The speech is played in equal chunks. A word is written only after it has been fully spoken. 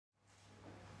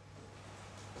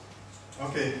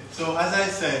Okay, so as I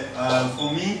said,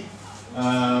 for me,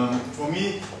 the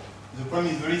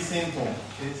problem is very simple.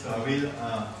 Okay, so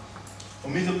for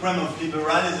me, the problem of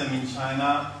liberalism in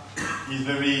China is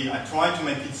I try to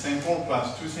make it simple,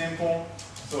 perhaps too simple.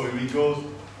 So it goes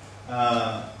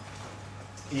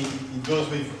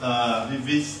with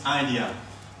this idea.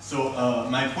 So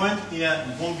my point here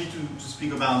won't be to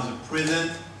speak about the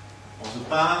present or the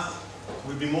past. It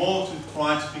will be more to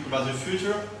try to speak about the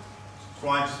future, to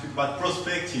try to speak about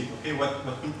perspective. Okay, what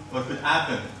could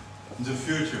happen in the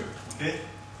future. Okay,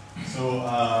 so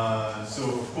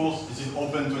of course this is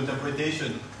open to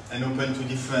interpretation and open to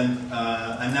different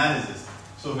analysis.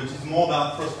 So it is more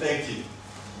about perspective.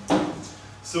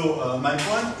 So my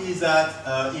point is that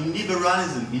in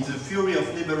liberalism, in the theory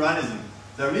of liberalism,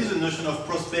 there is a notion of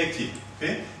perspective.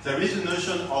 Okay? There is a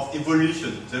notion of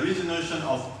evolution. There is a notion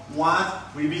of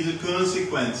what will be the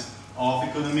consequence of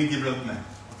economic development.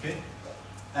 Okay?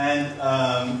 And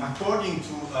according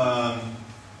to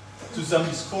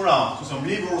some scholars, to some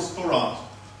liberal scholars,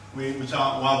 who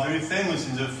are very famous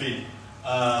in the field,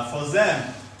 for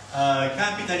them,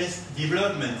 capitalist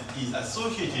development is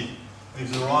associated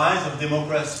with the rise of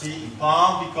democracy, in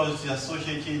part because it is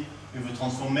associated with the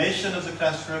transformation of the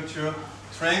class structure,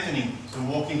 strengthening the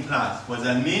working class. What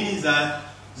that means is that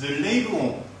from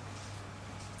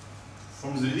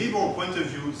the liberal point of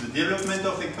view, the development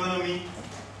of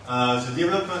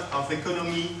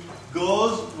economy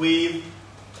goes with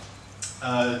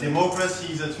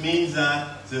democracy. That means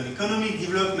that the economic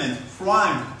development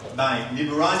thrived by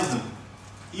liberalism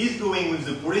is going with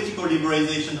the political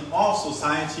liberalization of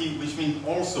society, which means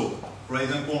also, for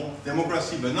example,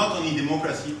 democracy, but not only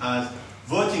democracy as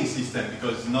voting system,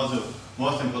 because it's not the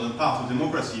most important part of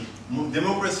democracy.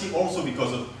 Democracy also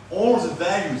because of all the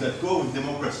values that go with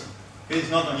democracy. Okay? It's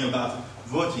not only about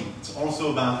voting, it's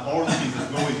also about all the things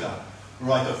that go with that.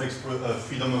 Right of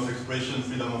freedom of expression,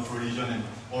 freedom of religion, and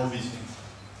all these things.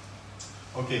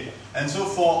 Okay, and so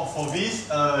for these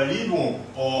liberal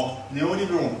or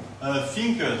neoliberal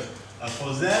thinkers,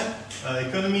 for them,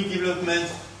 economic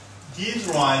development gives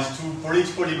rise to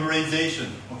political liberalization.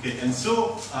 Okay, and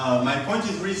so my point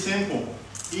is really simple.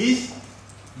 Is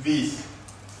this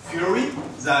theory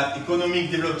that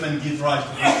economic development gives rise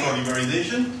to political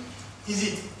liberalization, is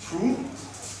it true,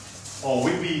 or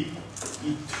will be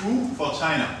it true for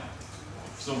China?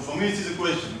 So for me, this is a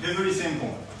question. Okay, very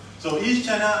simple. So is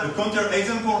China a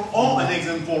counter-example or an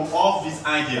example of this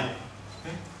idea?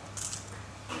 Okay?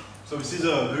 So this is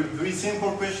a very, very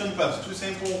simple question, perhaps too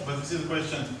simple, but this is a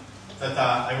question that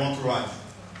I want to raise.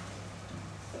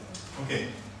 Okay.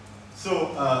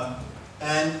 So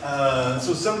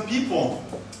so some people,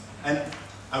 and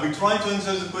I will try to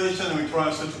answer the question, and we try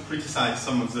also to criticize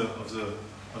some of the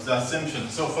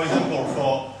assumptions. So for example,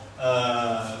 for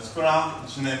a scholar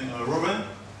named Robin,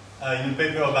 in a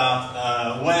paper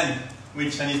about when will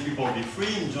Chinese people be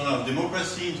free in the Journal of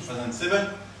Democracy in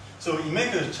 2007. So he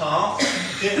makes a chart,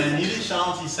 okay, and in this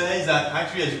chart he says that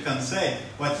actually, as you can say,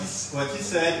 what he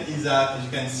said is that, as you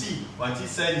can see, what he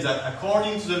said is that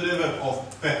according to the level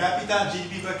of per capita,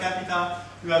 GDP per capita,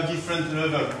 you have different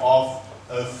level of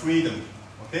freedom,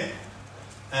 okay?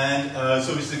 And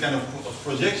so this is a kind of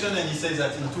projection, and he says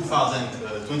that in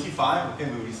 2025, okay,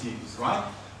 we will see if it's right,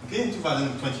 okay, in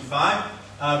 2025,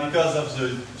 because of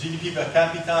the GDP per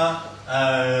capita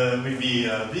will be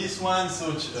this one,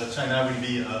 so China will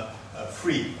be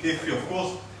free. Okay, free, of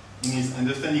course, in his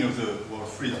understanding of the word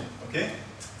freedom. Okay,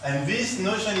 and this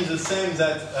notion is the same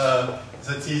that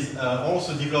is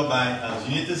also developed by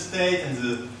the United States and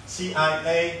the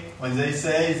CIA when they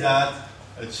say that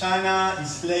China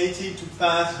is slated to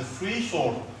pass the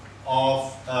threshold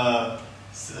of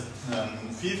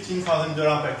 $15,000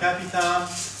 per capita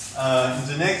in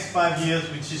the next 5 years,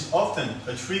 which is often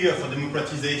a trigger for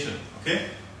democratization. Okay?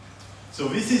 So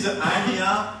this is the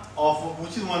idea of,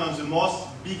 which is one of the most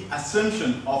big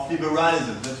assumptions of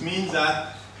liberalism. That means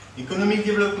that economic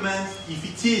development, if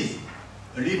it is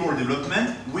a liberal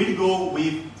development, will go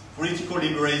with political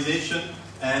liberalization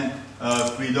and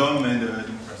freedom and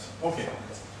democracy. Okay.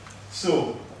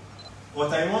 So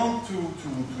what I want to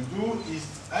do is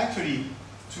actually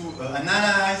to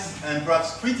analyze and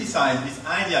perhaps criticize this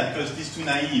idea because it is too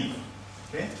naive.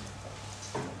 Okay?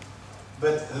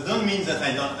 But that doesn't mean that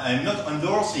I'm not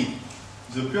endorsing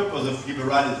the purpose of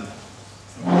liberalism.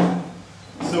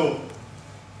 So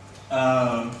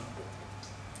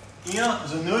here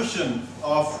the notion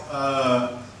of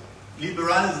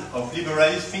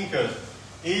liberalist thinkers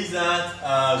is that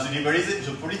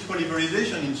the political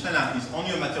liberalization in China is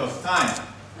only a matter of time.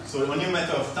 So only a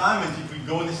matter of time, and it will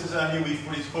go necessarily with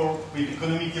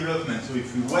economic development. So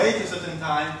if we wait a certain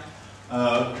time,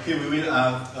 okay, we will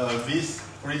have this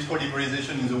political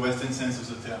liberalization in the Western sense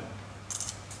of the term.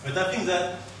 But I think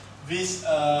that this,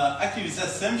 actually this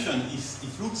assumption,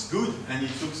 it looks good and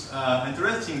it looks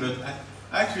interesting, but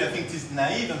actually I think it is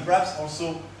naive and perhaps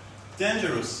also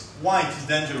dangerous. Why it is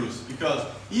dangerous? Because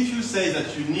if you say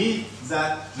that you need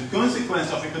that the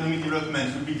consequence of economic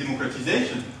development will be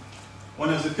democratization,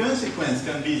 one of the consequences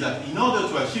can be that in order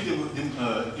to achieve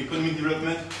economic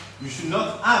development, you should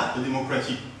not have a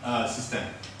democratic system.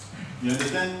 You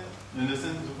understand? You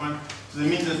understand the point? So that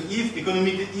means that if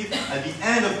at the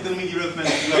end of economic development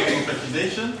you have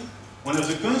democratization, one of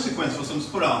the consequences for some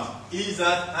scholars is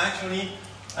that actually,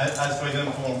 as for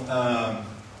example,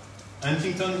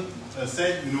 Huntington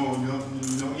said, you know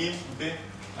Yves, okay?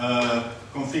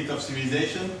 Conflict of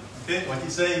civilization, okay? What he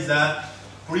says is that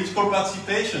political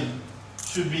participation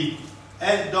should be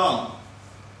held down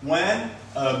when,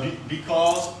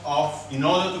 in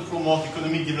order to promote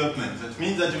economic development. That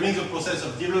means that during the process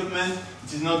of development,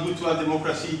 it is not good to have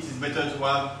democracy, it is better to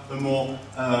have a more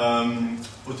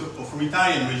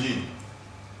authoritarian regime.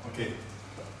 Okay.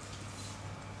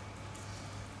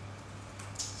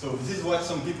 So this is what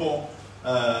some people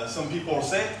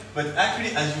say, but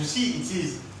actually, as you see, it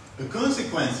is a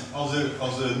consequence of the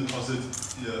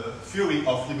theory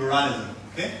of liberalism.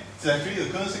 Okay, it's actually a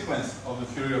consequence of the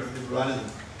theory of liberalism.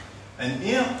 And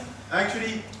here,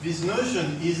 actually, this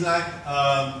notion is like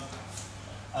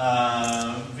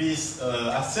this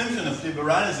assumption of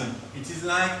liberalism. It is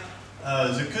like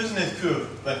the Kuznets curve,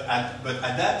 but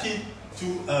adapted to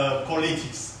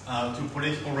politics, to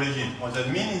political regime. What that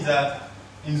means is that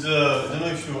in the, I don't know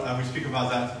if I will speak about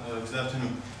that this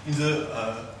afternoon. In the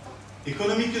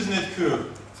economic Kuznets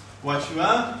curve, what you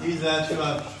have is that you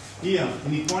have here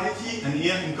inequality and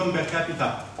here income per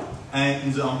capita. And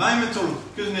in the environmental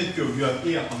Kuznets curve, you have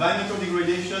here environmental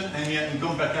degradation and here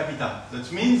income per capita.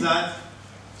 That means that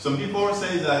some people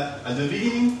say that at the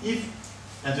beginning,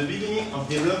 at the beginning of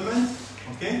development,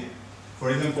 okay,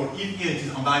 for example, if here it is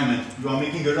environment, you are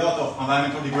making a lot of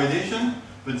environmental degradation,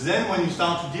 but then when you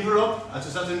start to develop, at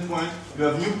a certain point, you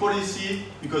have new policy,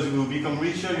 because you will become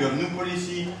richer, you have new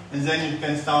policy, and then you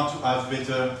can start to have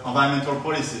better environmental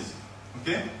policies.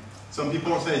 Okay? Some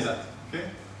people say that. Okay?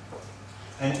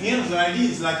 And here the idea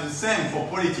is like the same for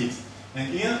politics.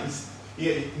 And here,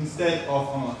 instead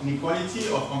of inequality,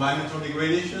 of environmental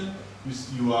degradation,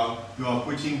 you are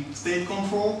putting state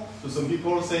control. So some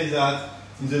people say that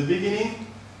in the beginning,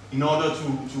 in order to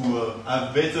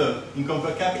have better income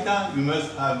per capita, you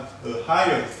must have a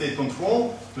higher state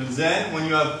control. But then, when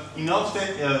you have enough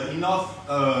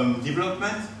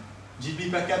development, GDP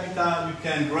per capita, you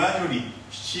can gradually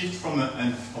shift from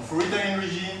an authoritarian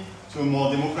regime to a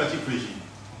more democratic regime.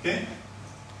 Okay?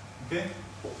 Okay?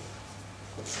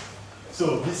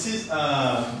 So this is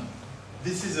the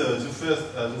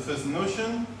first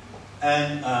notion,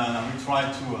 and we try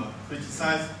to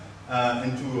criticize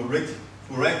and to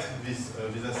correct this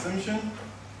assumption.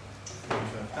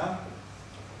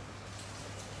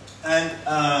 And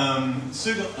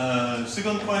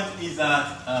second point is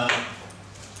that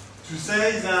to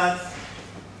say that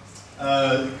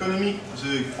the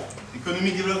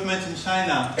economic development in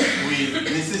China will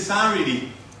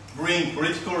necessarily bring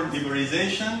political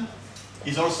liberalization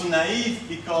is also naive,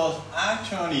 because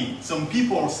actually some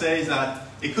people say that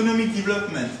economic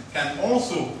development can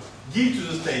also give to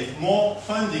the state more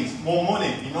funding, more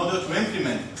money in order to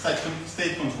implement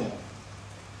state control.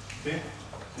 Okay?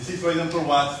 This is, for example,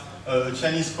 what a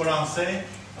Chinese scholar say,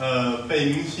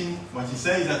 Pei Mingxin. What he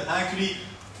says is that actually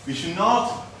we should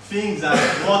not think that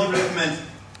more development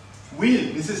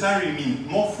will necessarily mean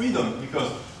more freedom,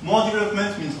 because more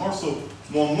development means also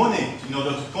more money in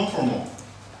order to control more.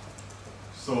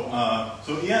 So,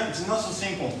 so here it's not so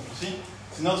simple. You see,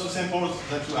 it's not so simple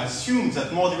that to assume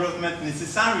that more development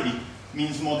necessarily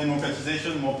means more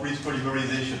democratization, more political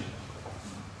liberalization.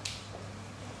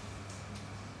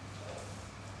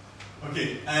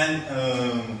 Okay, and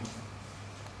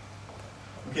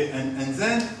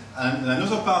then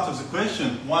another part of the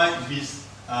question, why this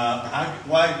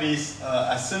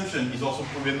assumption is also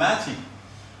problematic.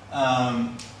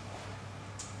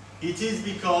 It is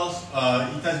because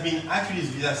it has been, actually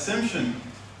this assumption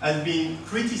has been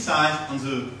criticized on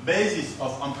the basis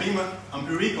of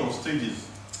empirical studies.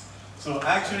 So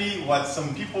actually what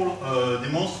some people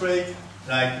demonstrate,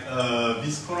 like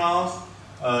these scholars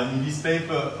in this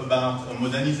paper about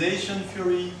modernization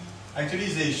theory, actually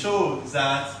they show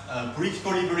that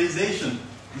political liberalization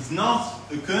is not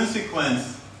a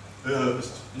consequence,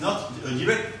 not a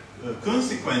direct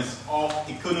consequence of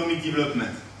economic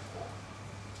development.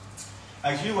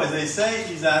 Actually, what they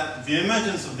say is that the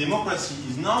emergence of democracy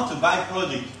is not a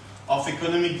byproduct of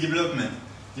economic development.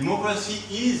 Democracy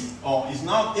is or is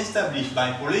not established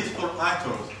by political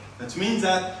actors. That means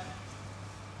that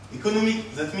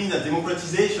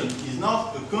democratization is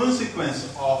not a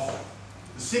consequence of,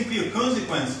 simply a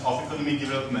consequence of economic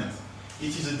development.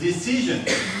 It is a decision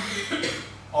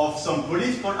of some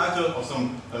political actors, or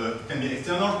some, can be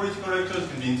external political actors,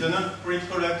 can be internal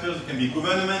political actors, it can be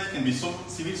government, it can be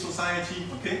civil society,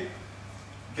 okay?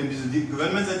 It can be the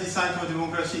government that decides for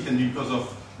democracy, it can be because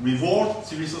of revolt,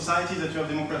 civil society that you have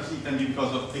democracy, it can be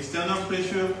because of external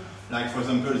pressure, like for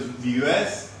example the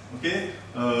US, okay?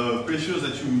 Pressures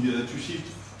that you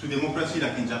shift to democracy,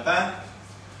 like in Japan.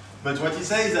 But what he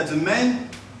says is that the main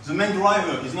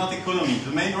driver is not economy,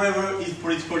 the main driver is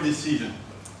political decision.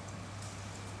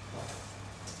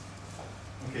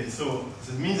 Okay, so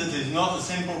that means that there is not a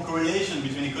simple correlation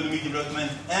between economic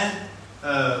development and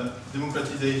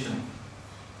democratization.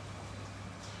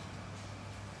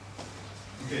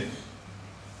 Okay.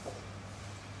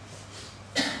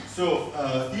 So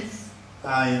if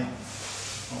I,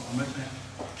 how much?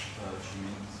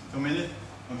 2 minutes.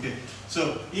 Okay.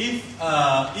 So if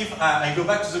I go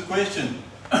back to the question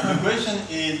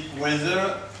is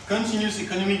whether continuous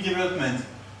economic development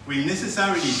will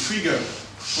necessarily trigger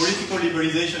political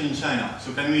liberalization in China.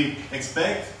 So can we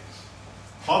expect,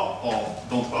 hope or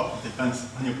don't hope, it depends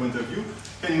on your point of view,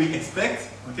 can we expect,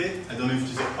 okay, I don't know if it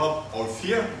is hope or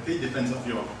fear, okay, it depends on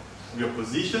your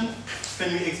position,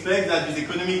 can we expect that this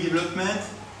economic development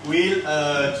will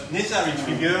necessarily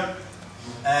trigger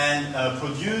and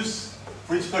produce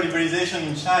political liberalization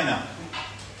in China?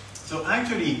 So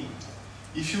actually,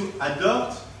 if you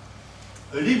adopt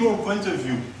a liberal point of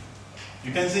view,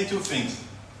 you can say two things.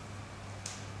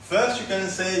 First, you can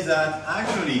say that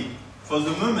actually, for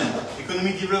the moment,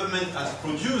 economic development has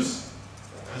produced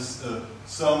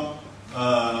some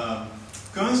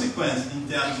consequence in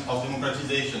terms of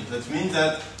democratization. That means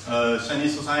that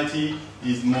Chinese society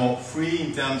is more free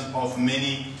in terms of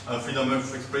many freedom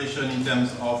of expression, in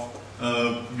terms of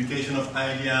publication of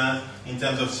ideas, in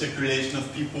terms of circulation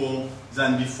of people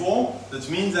than before. That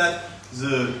means that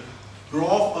the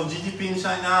growth of GDP in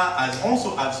China has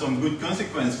also had some good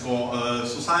consequence for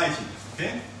society.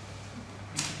 Okay?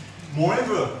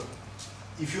 Moreover,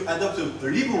 if you adopt a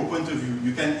liberal point of view,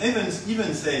 you can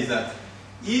even say that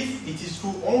if it is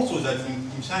true also that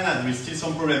in China there is still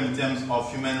some problem in terms of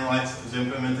human rights, the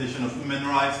implementation of human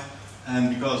rights, and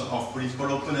because of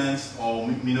political opponents or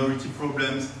minority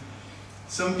problems,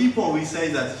 some people will say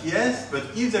that yes, but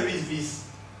if there is this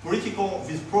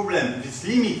problem, this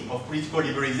limit of political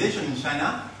liberalization in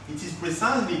China, it is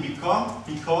precisely because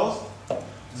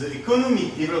the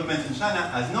economic development in China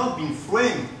has not been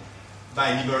framed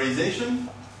by liberalization,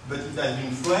 but it has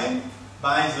been framed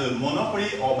by the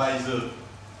monopoly or by the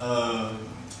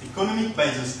by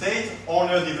the state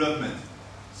owner development.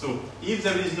 So if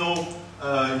there is no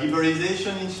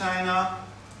liberalization in China,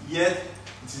 yet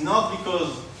it is not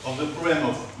because of the problem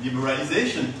of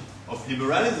liberalization, of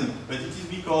liberalism, but it is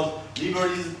because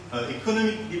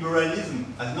economic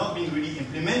liberalism has not been really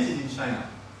implemented in China,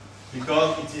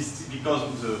 because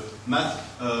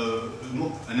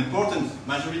an important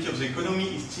majority of the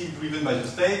economy is still driven by the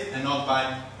state and not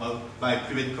by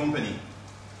private company.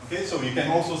 Okay, so you can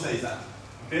also say that.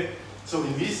 Okay, so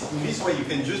in this way you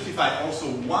can justify also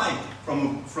why,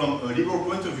 from a liberal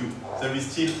point of view, there is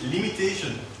still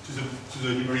limitation to the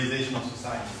liberalization of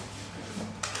society.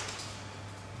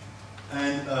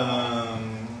 And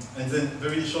then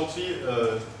very shortly,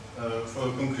 for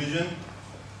a conclusion,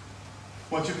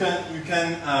 what you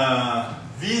can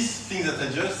these things that I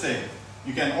just said,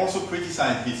 you can also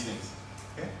criticize these things.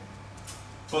 Okay?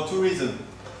 For two reasons.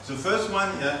 The first one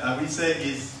I will say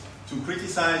is to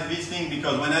criticize these things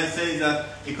because when I say that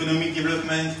economic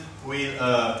development will,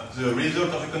 the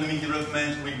result of economic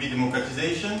development will be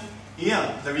democratization,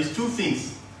 here there is two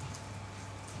things.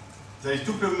 There is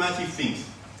two problematic things.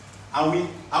 Are we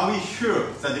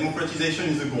sure that democratization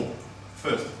is the goal?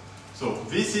 First. So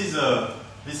this is a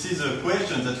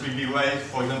question that will be raised,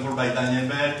 for example, by Daniel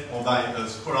Bell or by a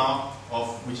scholar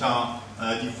which are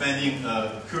defending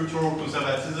cultural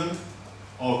conservatism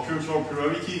or cultural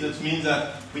plurality. That means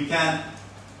that we can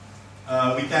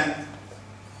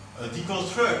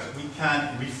deconstruct, we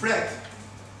can reflect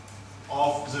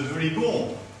of the very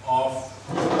goal of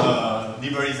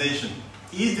liberalization.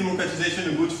 Is democratization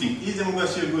a good thing? Is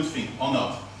democracy a good thing or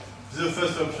not? This is the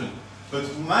first option.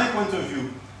 But my point of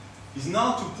view is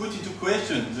not to put into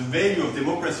question the value of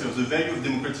democracy or the value of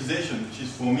democratization, which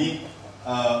is for me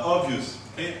obvious.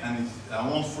 Okay, and I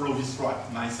won't follow this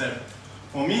track myself.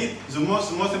 For me, the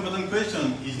most important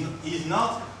question is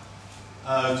not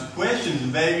to question the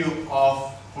value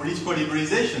of political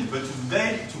liberalization, but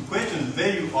to question the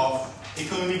value of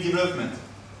economic development,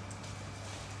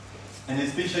 and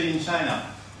especially in China.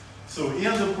 So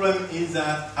here the problem is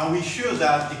that, are we sure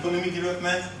that economic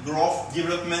development, growth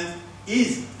development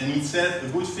is in itself a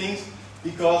good thing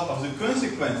because of the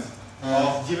consequence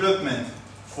of development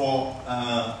for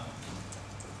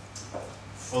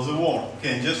the world?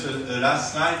 Okay, and just a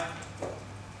last slide.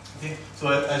 Okay, so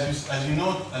as you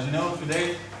know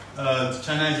today,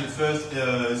 China is the first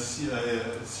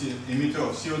emitter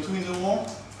of CO2 in the world.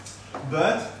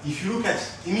 But if you look at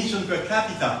emission per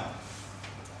capita,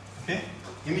 okay,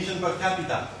 emission per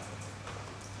capita,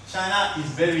 China is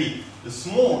very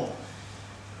small,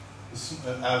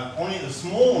 only a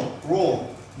small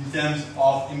role in terms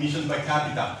of emission per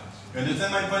capita. You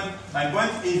understand my point? My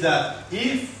point is that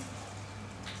if,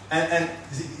 and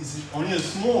it's only a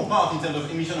small part in terms of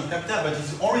emission of capita, but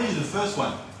it's already the first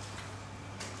one.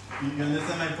 You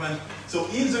understand my point? So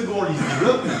if the goal is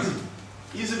development,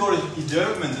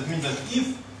 that means that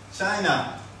if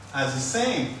China has the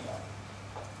same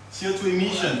CO2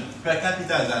 emission per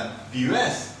capita than the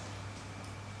US,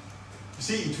 you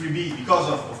see, it will be because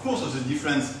of course, of the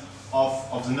difference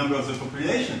of the number of the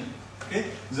population. Okay,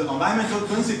 the environmental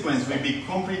consequence will be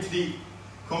completely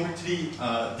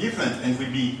different and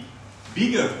will be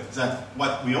bigger than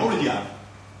what we already have.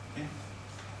 Okay?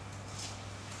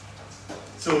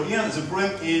 So here the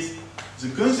problem is the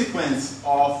consequence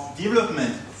of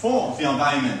development for the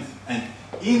environment and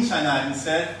in China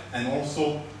itself, and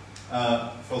also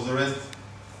for the rest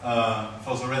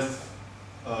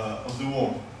of the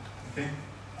world. Okay,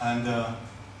 and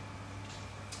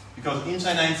because in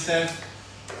China itself,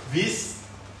 this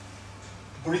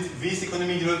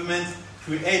economic development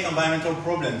create environmental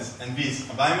problems, and these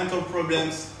environmental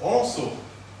problems also,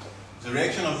 the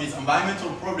reaction of these environmental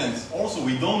problems, also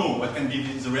we don't know what can be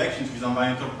the reaction to this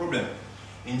environmental problem.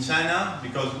 In China,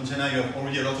 because in China you have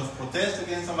already a lot of protests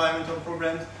against environmental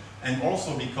problems, and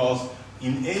also because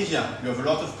in Asia you have a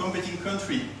lot of competing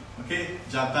countries, okay?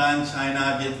 Japan,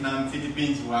 China, Vietnam,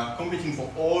 Philippines, who are competing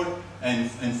for oil and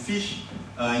fish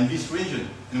in this region.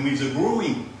 And with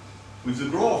the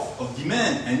growth of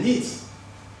demand and needs,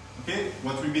 okay,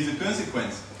 what will be the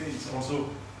consequence? Okay, it's also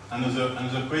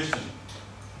another question.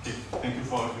 Okay, thank you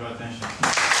for your attention.